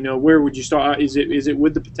manipulation, where would you start? Is it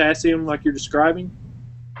with the potassium like you're describing?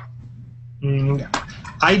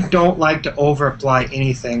 I don't like to over-apply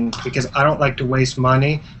anything because I don't like to waste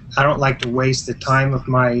money. I don't like to waste the time of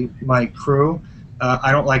my crew.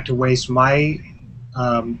 I don't like to waste my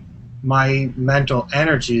mental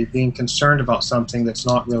energy being concerned about something that's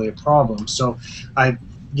not really a problem. So I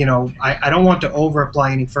don't want to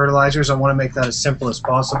over-apply any fertilizers. I want to make that as simple as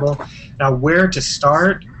possible. Now, where to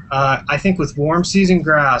start? I think with warm season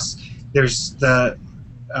grass, there's the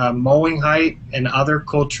mowing height and other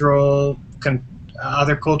cultural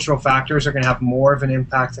factors are going to have more of an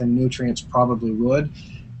impact than nutrients probably would.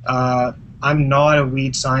 I'm not a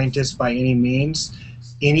weed scientist by any means.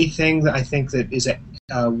 Anything that I think that is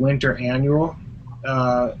a winter annual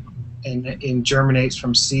and germinates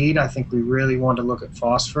from seed, I think we really want to look at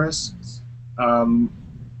phosphorus.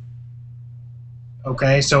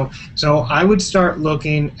 Okay, so I would start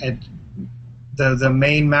looking at the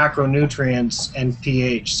main macronutrients and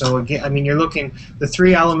pH. So again, you're looking, the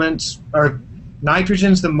three elements are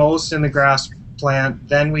nitrogen's the most in the grass plant,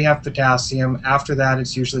 then we have potassium, after that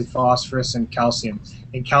it's usually phosphorus and calcium.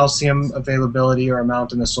 And calcium availability or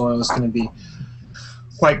amount in the soil is going to be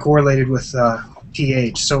quite correlated with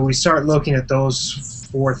pH. So we start looking at those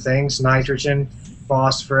four things: nitrogen,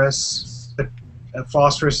 phosphorus.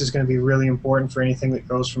 Phosphorus is going to be really important for anything that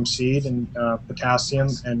grows from seed, and potassium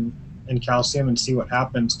and calcium, and see what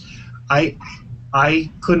happens. I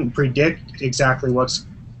couldn't predict exactly what's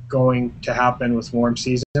going to happen with warm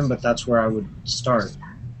season, but that's where I would start.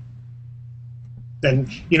 And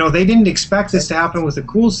they didn't expect this to happen with the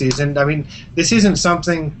cool season. This isn't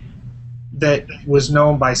something that was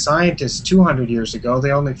known by scientists 200 years ago.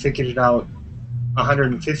 They only figured it out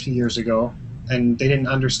 150 years ago, and they didn't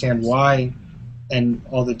understand why and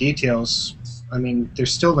all the details. They're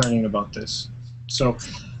still learning about this. So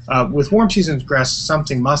with warm season grass,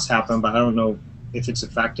 something must happen, but I don't know if it's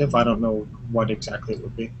effective. I don't know what exactly it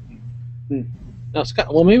would be. Now,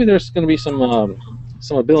 Scott, well, maybe there's going to be some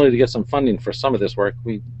ability to get some funding for some of this work.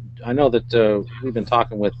 I know that we've been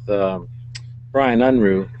talking with Brian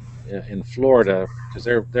Unruh in Florida because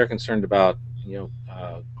they're concerned about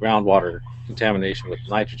groundwater contamination with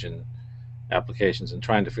nitrogen applications and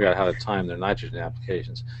trying to figure out how to time their nitrogen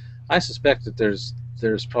applications. I suspect that there's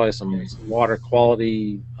probably some water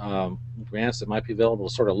quality grants that might be available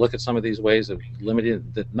to sort of look at some of these ways of limiting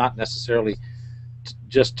that, not necessarily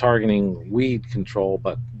just targeting weed control,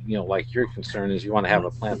 but like your concern is you want to have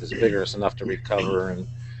a plant that's vigorous enough to recover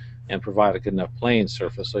and provide a good enough playing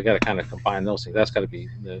surface. So you got to kind of combine those things. That's got to be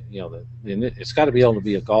it's got to be able to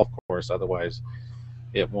be a golf course, otherwise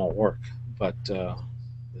it won't work. But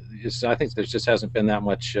I think there just hasn't been that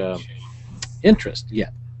much interest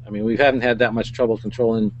yet. I mean, we haven't had that much trouble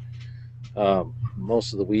controlling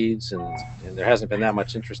most of the weeds, and there hasn't been that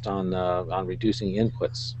much interest on reducing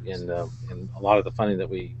inputs in a lot of the funding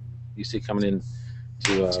that you see coming in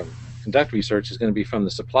to conduct research is going to be from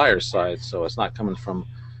the supplier's side. So it's not coming from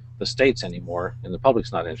the states anymore, and the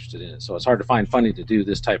public's not interested in it. So it's hard to find funding to do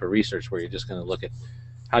this type of research where you're just going to look at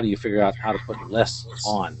how do you figure out how to put less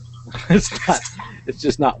on. It's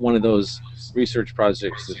just not one of those research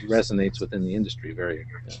projects that resonates within the industry very.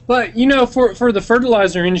 But for the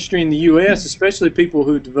fertilizer industry in the U.S., especially people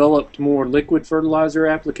who developed more liquid fertilizer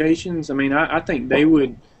applications, I mean, I think they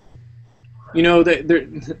would,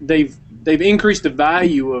 they've increased the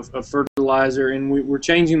value of fertilizer, and we're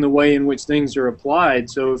changing the way in which things are applied.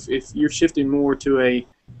 So if you're shifting more to a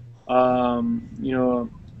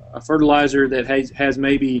fertilizer that has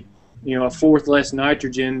maybe a fourth less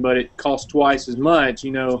nitrogen, but it costs twice as much,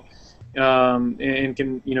 and comes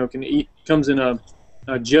in a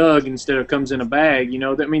jug instead of comes in a bag.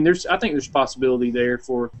 I mean, I think there's possibility there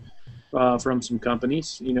from some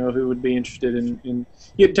companies, who would be interested in.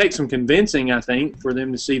 It'd take some convincing, I think, for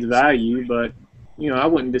them to see the value, but I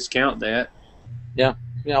wouldn't discount that. Yeah,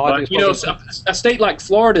 but, a state like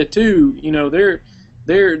Florida too,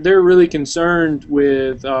 they're really concerned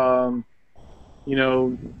with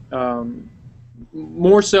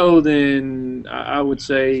more so than I would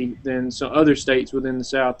say than some other states within the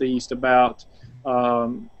Southeast about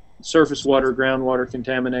surface water, groundwater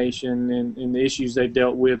contamination, and the issues they've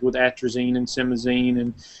dealt with atrazine and simazine,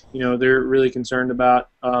 and they're really concerned about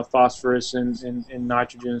phosphorus and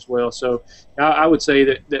nitrogen as well. So I would say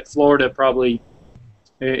that Florida probably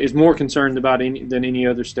is more concerned about than any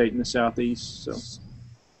other state in the Southeast. So.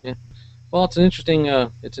 Yeah. Well, it's an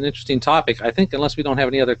interesting topic. I think unless we don't have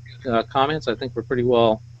any other comments, I think we're pretty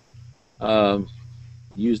well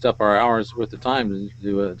used up our hours worth of time.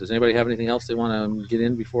 Does anybody have anything else they want to get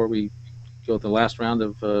in before we go to the last round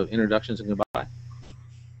of introductions and goodbye?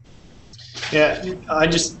 Yeah, I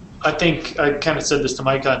think I kind of said this to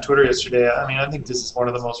Mike on Twitter yesterday. I mean, I think this is one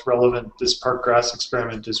of the most relevant. This park grass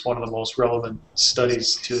experiment is one of the most relevant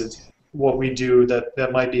studies to what we do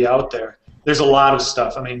that might be out there. There's a lot of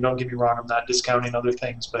stuff. I mean, don't get me wrong, I'm not discounting other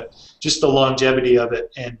things, but just the longevity of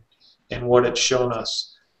it and what it's shown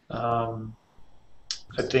us, I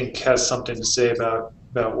think has something to say about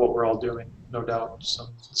what we're all doing, no doubt. So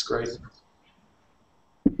it's great.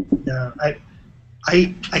 Yeah,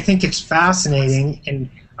 I think it's fascinating, and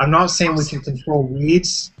I'm not saying we can control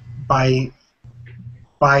weeds by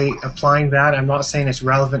applying that. I'm not saying it's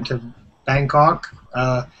relevant to Bangkok.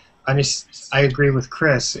 I agree with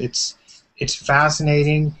Chris. It's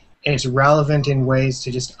fascinating, and it's relevant in ways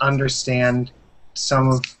to just understand some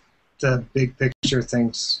of the big picture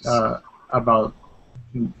things about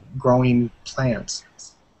growing plants.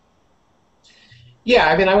 Yeah,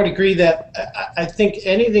 I mean, I would agree that I think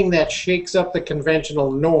anything that shakes up the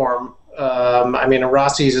conventional norm, I mean,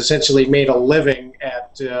 Rossi's essentially made a living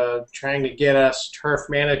at trying to get us turf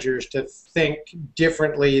managers to think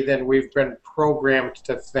differently than we've been programmed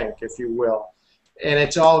to think, if you will. And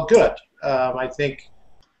it's all good. I think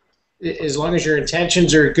as long as your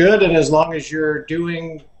intentions are good and as long as you're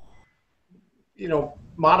doing,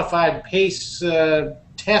 modified pace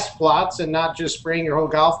test plots and not just spraying your whole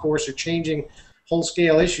golf course or changing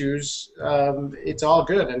whole-scale issues, it's all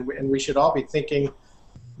good. And we should all be thinking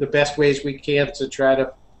the best ways we can to try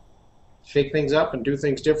to shake things up and do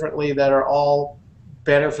things differently that are all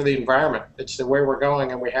better for the environment. It's the way we're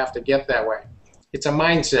going, and we have to get that way. It's a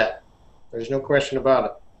mindset. There's no question about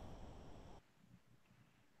it.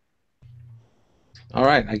 All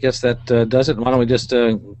right, I guess that does it. Why don't we just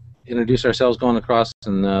introduce ourselves going across,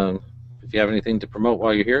 and if you have anything to promote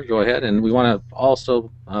while you're here, go ahead. And we want to also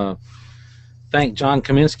thank John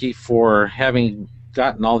Kaminsky for having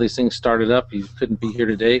gotten all these things started up. He couldn't be here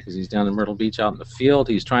today because he's down in Myrtle Beach out in the field.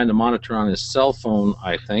 He's trying to monitor on his cell phone,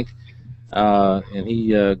 I think. And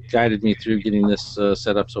he guided me through getting this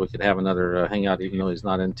set up so we could have another hangout, even though he's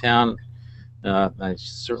not in town. I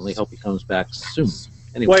certainly hope he comes back soon.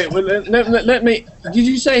 Anyway. Wait, let me. Did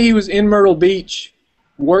you say he was in Myrtle Beach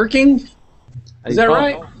working? Is that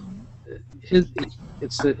right?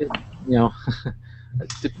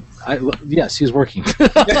 Yes, he's working.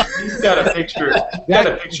 He's got a picture.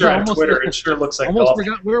 On Twitter. It sure looks like almost golf.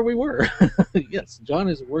 forgot where we were. Yes, John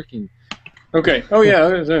is working. Okay. Oh yeah.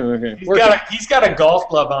 Okay. He's got a golf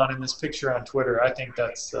glove on in this picture on Twitter. I think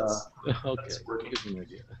that's Okay. that's working. Gives me an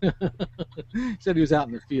idea. He said he was out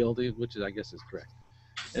in the field, which I guess is correct.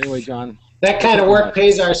 Anyway, John. That kind of work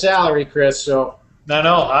pays our salary, Chris. So. No.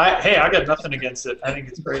 I got nothing against it. I think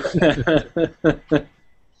it's great.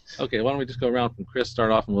 Okay, why don't we just go around from Chris,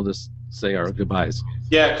 start off, and we'll just say our goodbyes.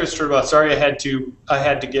 Yeah, Chris Turbaugh. Sorry, I had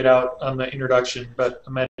to get out on the introduction, but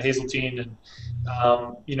I'm at Hazeltine, and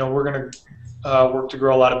we're gonna work to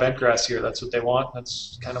grow a lot of bent grass here. That's what they want.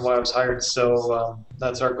 That's kind of why I was hired. So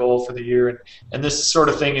that's our goal for the year, and this sort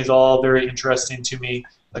of thing is all very interesting to me.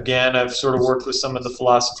 Again, I've sort of worked with some of the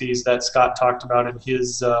philosophies that Scott talked about in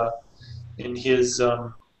his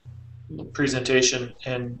presentation,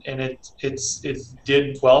 and it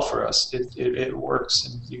did well for us. It works,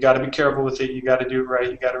 and you got to be careful with it. You got to do it right.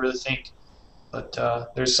 You got to really think, but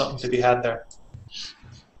there's something to be had there.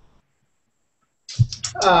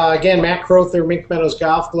 Again, Matt Crowther, Mink Meadows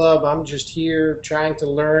Golf Club. I'm just here trying to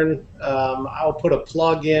learn. I'll put a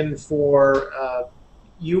plug in for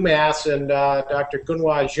UMass and Dr.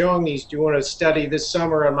 Kunwa Zhong. He's doing a study this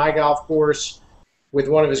summer on my golf course with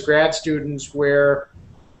one of his grad students where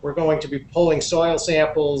we're going to be pulling soil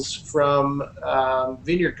samples from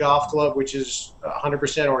Vineyard Golf Club, which is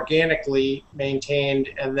 100% organically maintained,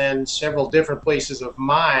 and then several different places of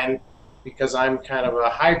mine because I'm kind of a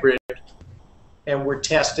hybrid. And we're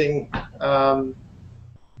testing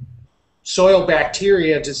soil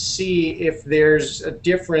bacteria to see if there's a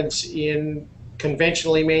difference in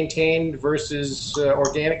conventionally maintained versus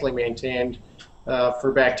organically maintained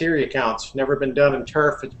for bacteria counts. Never been done in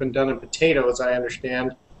turf. It's been done in potatoes, I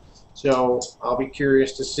understand. So I'll be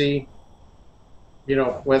curious to see,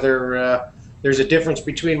 whether there's a difference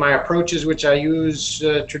between my approaches, which I use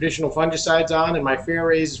traditional fungicides on, and my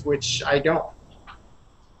fairways, which I don't,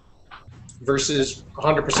 versus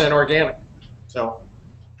 100% organic. So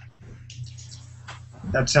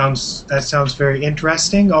that sounds very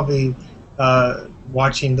interesting. I'll be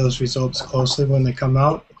watching those results closely when they come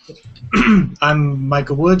out. I'm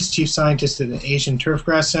Micah Woods, Chief Scientist at the Asian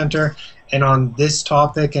Turfgrass Center, and on this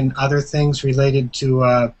topic and other things related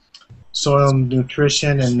to soil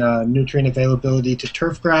nutrition and nutrient availability to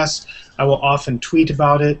turfgrass, I will often tweet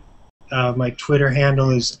about it. My Twitter handle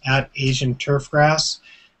is @AsianTurfgrass,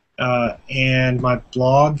 and my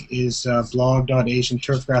blog is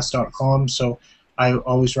blog.asianturfgrass.com, so I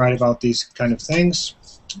always write about these kind of things.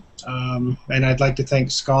 And I'd like to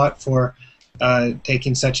thank Scott for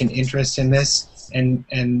taking such an interest in this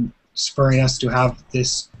and spurring us to have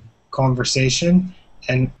this conversation.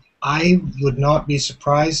 And I would not be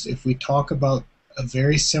surprised if we talk about a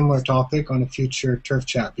very similar topic on a future Turf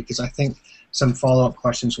Chat, because I think some follow-up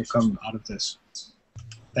questions will come out of this.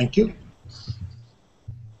 Thank you.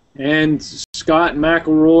 And Scott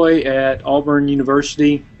McElroy at Auburn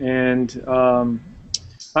University. And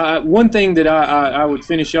one thing that I would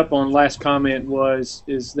finish up on last comment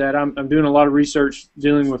is that I'm doing a lot of research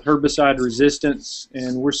dealing with herbicide resistance,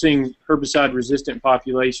 and we're seeing herbicide-resistant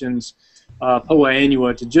populations, POA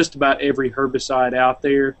annua, to just about every herbicide out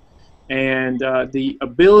there. And the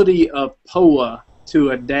ability of POA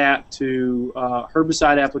to adapt to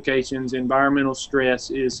herbicide applications, environmental stress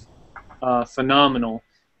is phenomenal.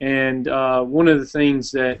 And one of the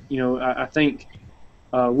things that I think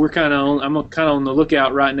I'm kind of on the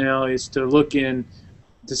lookout right now is to look in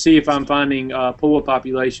to see if I'm finding POA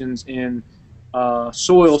populations in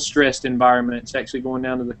soil-stressed environments, actually going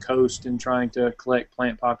down to the coast and trying to collect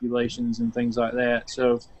plant populations and things like that.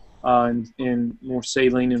 So in more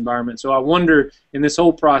saline environments. So I wonder, in this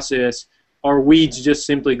whole process, are weeds just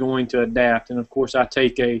simply going to adapt? And of course, I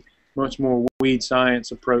take a much more weed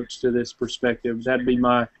science approach to this perspective. That'd be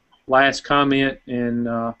my last comment, and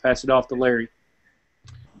pass it off to Larry.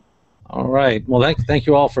 All right. Well, thank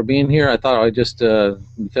you all for being here. I thought I'd just,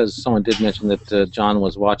 because someone did mention that John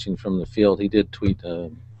was watching from the field, he did tweet a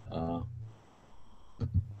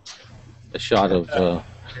shot of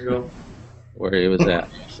where he was at.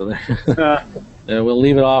 So there, we'll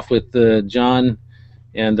leave it off with John,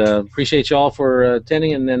 and appreciate you all for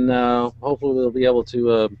attending, and then hopefully we'll be able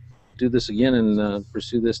to do this again and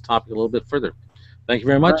pursue this topic a little bit further. Thank you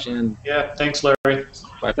very much, and Yeah, thanks, Larry.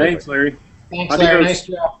 bye. Thanks, Larry. Thanks, Larry. Adios. Nice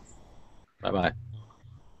job. Bye-bye.